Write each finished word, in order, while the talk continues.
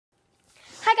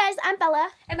guys, I'm Bella.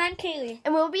 And I'm Kaylee.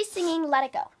 And we'll be singing Let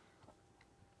It Go.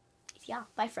 Yeah,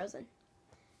 by Frozen.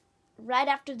 Right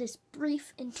after this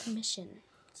brief intermission.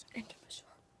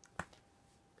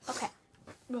 Okay.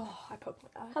 Oh, I poked my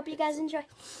eye. Hope you guys enjoy.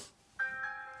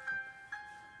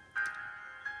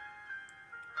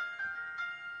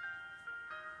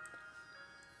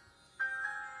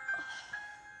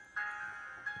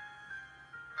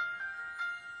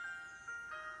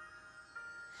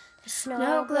 The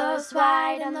snow glows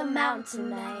white on the mountain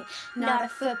night, not a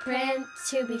footprint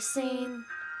to be seen.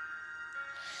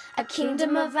 A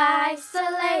kingdom of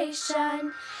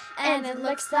isolation, and it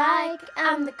looks like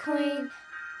I'm the queen.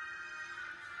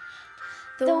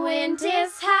 The wind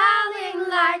is howling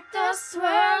like the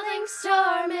swirling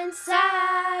storm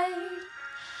inside.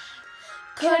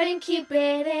 Couldn't keep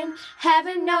it in,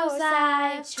 heaven knows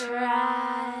I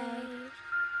tried.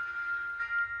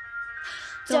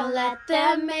 Don't let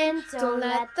them in, don't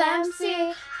let them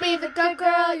see. Be the good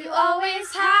girl you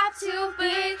always have to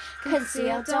be.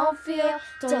 Conceal, don't feel,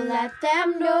 don't let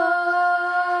them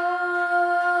know.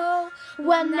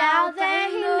 Well, now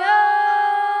they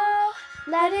know.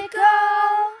 Let it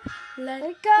go, let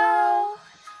it go,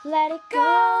 let it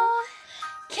go.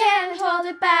 Can't hold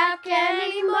it back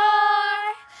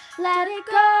anymore. Let it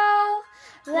go,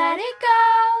 let it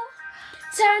go.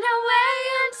 Turn away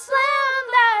and slam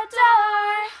that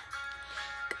door.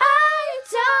 I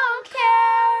don't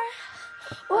care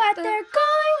what they're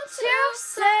going to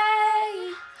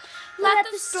say. Let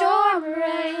the storm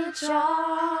rage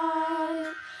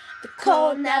on. The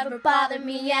cold never bothered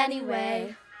me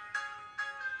anyway.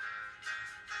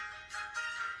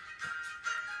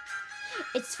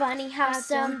 It's funny how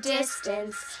some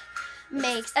distance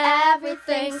makes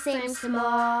everything seem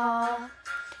small.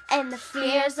 And the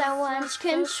fears that once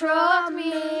controlled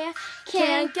me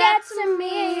can't get to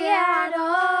me at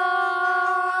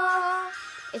all.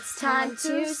 It's time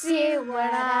to see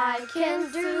what I can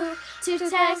do to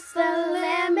test the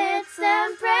limits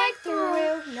and break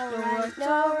through. No right,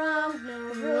 no wrong,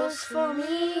 no rules for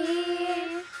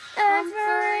me. I'm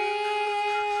free.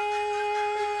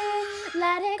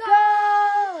 Let it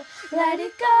go, let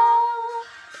it go.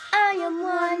 I am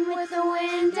one with the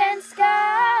wind and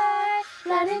sky.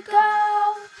 Let it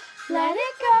go, let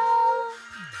it go.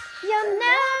 You'll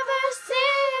never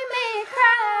see me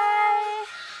cry.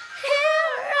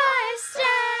 Here I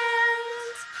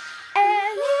stand,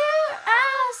 and here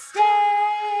I'll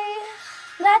stay.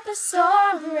 Let the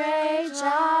storm rage on.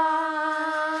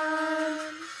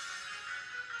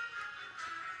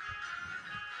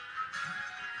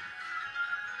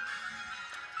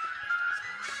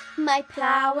 My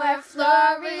power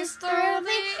flurries through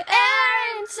the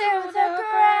air into the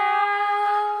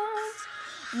ground.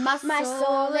 My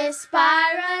soul is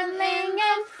spiraling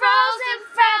and frozen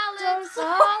fractals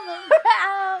all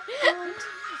around.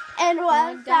 And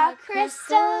what that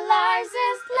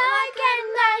crystallizes like an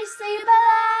icy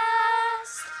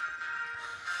blast.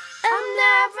 I'm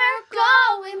never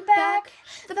going back.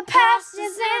 The past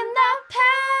is in the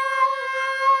past.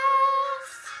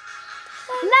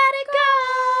 Let it go.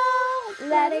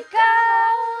 Let it go,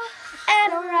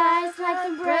 and arise like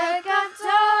the break of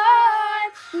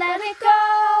dawn. Let it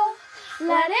go,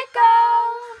 let it go.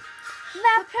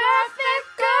 That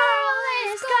perfect girl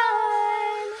is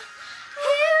gone.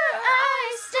 Here I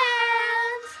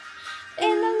stand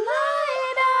in the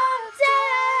light of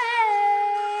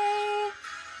day.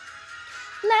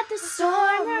 Let the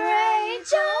storm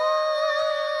rage on.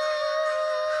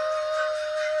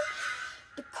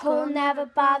 The cold never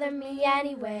bothered me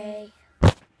anyway.